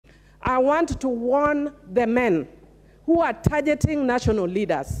I want to warn the men who are targeting national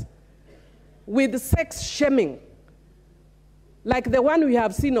leaders with sex shaming, like the one we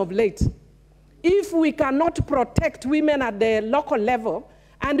have seen of late. If we cannot protect women at the local level,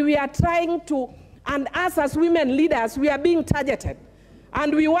 and we are trying to, and us as women leaders, we are being targeted.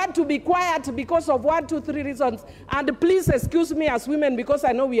 And we want to be quiet because of 1, 2, 3 reasons. And please excuse me as women, because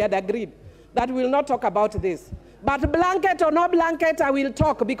I know we had agreed that we will not talk about this. But blanket or no blanket, I will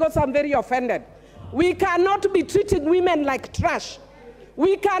talk because I'm very offended. We cannot be treating women like trash.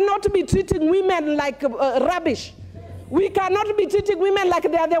 We cannot be treating women like rubbish. We cannot be treating women like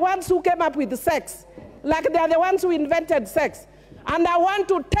they are the ones who came up with sex, like they are the ones who invented sex. And I want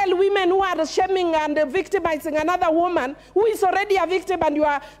to tell women who are shaming and victimizing another woman who is already a victim, and you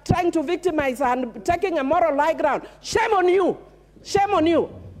are trying to victimize and taking a moral high ground. Shame on you. Shame on you.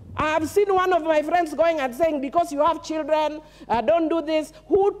 I have seen one of my friends going and saying, because you have children, don't do this.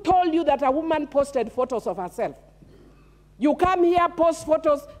 Who told you that a woman posted photos of herself? You come here, post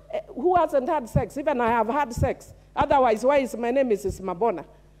photos. Who hasn't had sex? Even I have had sex. Otherwise, why is my name Mrs. Mabona?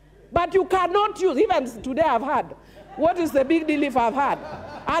 But you cannot use, even today I've had. What is the big deal if I've had?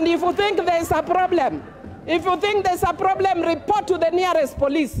 And if you think there's a problem, report to the nearest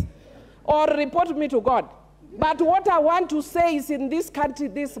police or report me to God. But what I want to say is, in this country,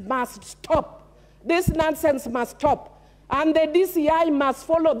 this must stop. This nonsense must stop. And the DCI must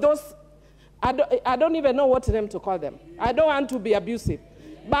follow those, I don't even know what name to call them. I don't want to be abusive.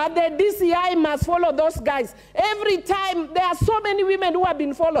 But the DCI must follow those guys. Every time, there are so many women who have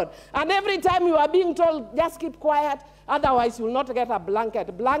been followed. And every time you are being told, just keep quiet, otherwise you will not get a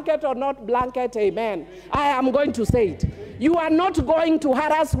blanket. Blanket or not blanket, amen. I am going to say it. You are not going to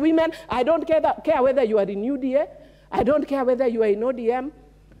harass women. I don't care whether you are in UDA. I don't care whether you are in ODM.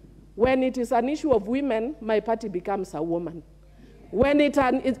 When it is an issue of women, my party becomes a woman. When it's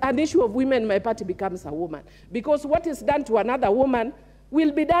an issue of women, my party becomes a woman. Because what is done to another woman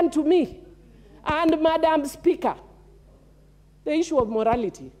will be done to me. And Madam Speaker, the issue of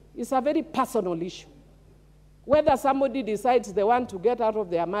morality is a very personal issue. Whether somebody decides they want to get out of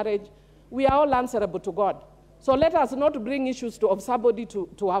their marriage, we are all answerable to God. So let us not bring issues of somebody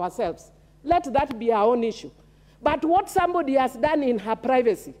to ourselves. Let that be our own issue. But what somebody has done in her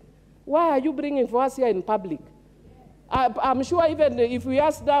privacy, why are you bringing for us here in public? I'm sure even if we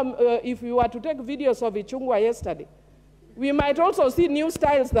asked them, if we were to take videos of Ichungwa yesterday, we might also see new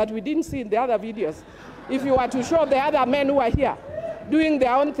styles that we didn't see in the other videos. If you were to show the other men who are here doing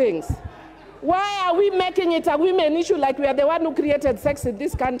their own things. Why are we making it a women issue like we are the one who created sex in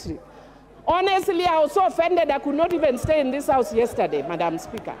this country? Honestly, I was so offended I could not even stay in this house yesterday, Madam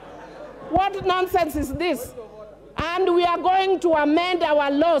Speaker. What nonsense is this? And we are going to amend our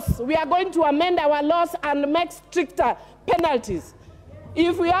laws. We are going to amend our laws and make stricter penalties.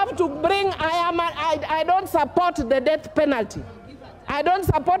 If we have to bring, I don't support the death penalty. I don't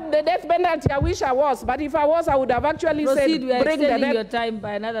support the death penalty. I wish I was, but if I was, I would have actually said, bring the death. Extending your time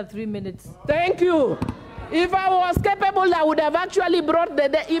by another 3 minutes. Thank you. If I was capable, I would have actually brought the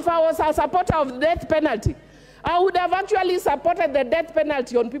death. If I was a supporter of the death penalty, I would have actually supported the death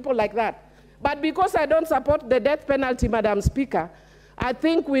penalty on people like that. But because I don't support the death penalty, Madam Speaker, I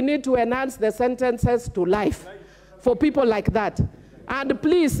think we need to enhance the sentences to life for people like that. And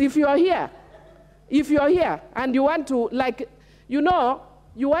please, if you're here and you want to, like, you know,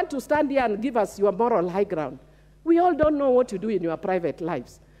 you want to stand here and give us your moral high ground, we all don't know what you do in your private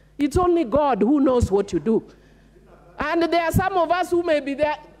lives. It's only God who knows what you do. And there are some of us who may be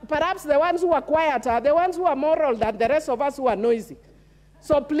there, perhaps the ones who are quieter, the ones who are moral than the rest of us who are noisy.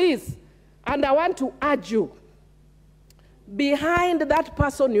 So please, and I want to urge you, behind that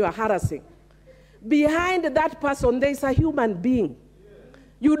person you are harassing, behind that person there is a human being.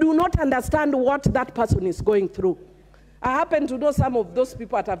 You do not understand what that person is going through. I happen to know some of those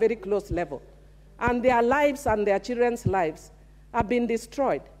people at a very close level, and their lives and their children's lives have been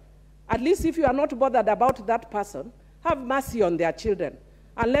destroyed. At least if you are not bothered about that person, have mercy on their children,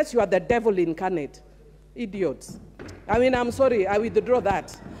 unless you are the devil incarnate. Idiots. I mean, I'm sorry, I withdraw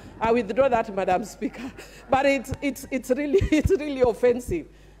that. I withdraw that, Madam Speaker. But it's really offensive.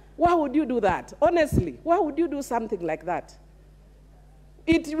 Why would you do that? Honestly, why would you do something like that?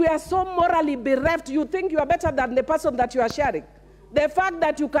 We are so morally bereft, you think you are better than the person that you are sharing. The fact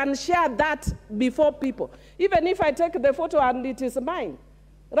that you can share that before people, even if I take the photo and it is mine.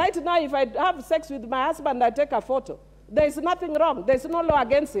 Right now, if I have sex with my husband, I take a photo. There is nothing wrong. There is no law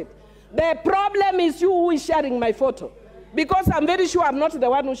against it. The problem is you who is sharing my photo. Because I'm very sure I'm not the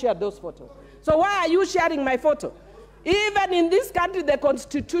one who shared those photos. So why are you sharing my photo? Even in this country, the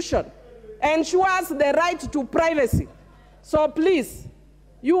Constitution ensures the right to privacy. So please,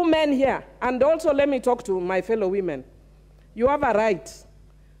 You men here, and also let me talk to my fellow women. You have a right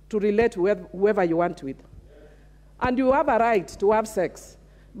to relate with whoever you want with. And you have a right to have sex.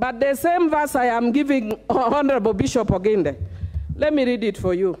 But the same verse I am giving Honorable Bishop Oginde, let me read it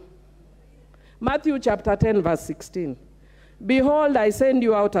for you. Matthew chapter 10, verse 16. Behold, I send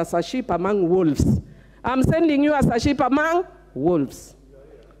you out as a sheep among wolves. I'm sending you as a sheep among wolves.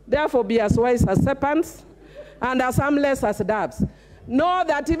 Therefore, be as wise as serpents and as harmless as doves. Know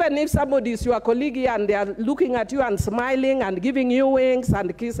that even if somebody is your colleague here and they are looking at you and smiling and giving you winks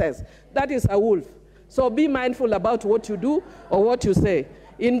and kisses, that is a wolf. So be mindful about what you do or what you say.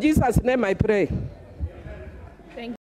 In Jesus' name I pray.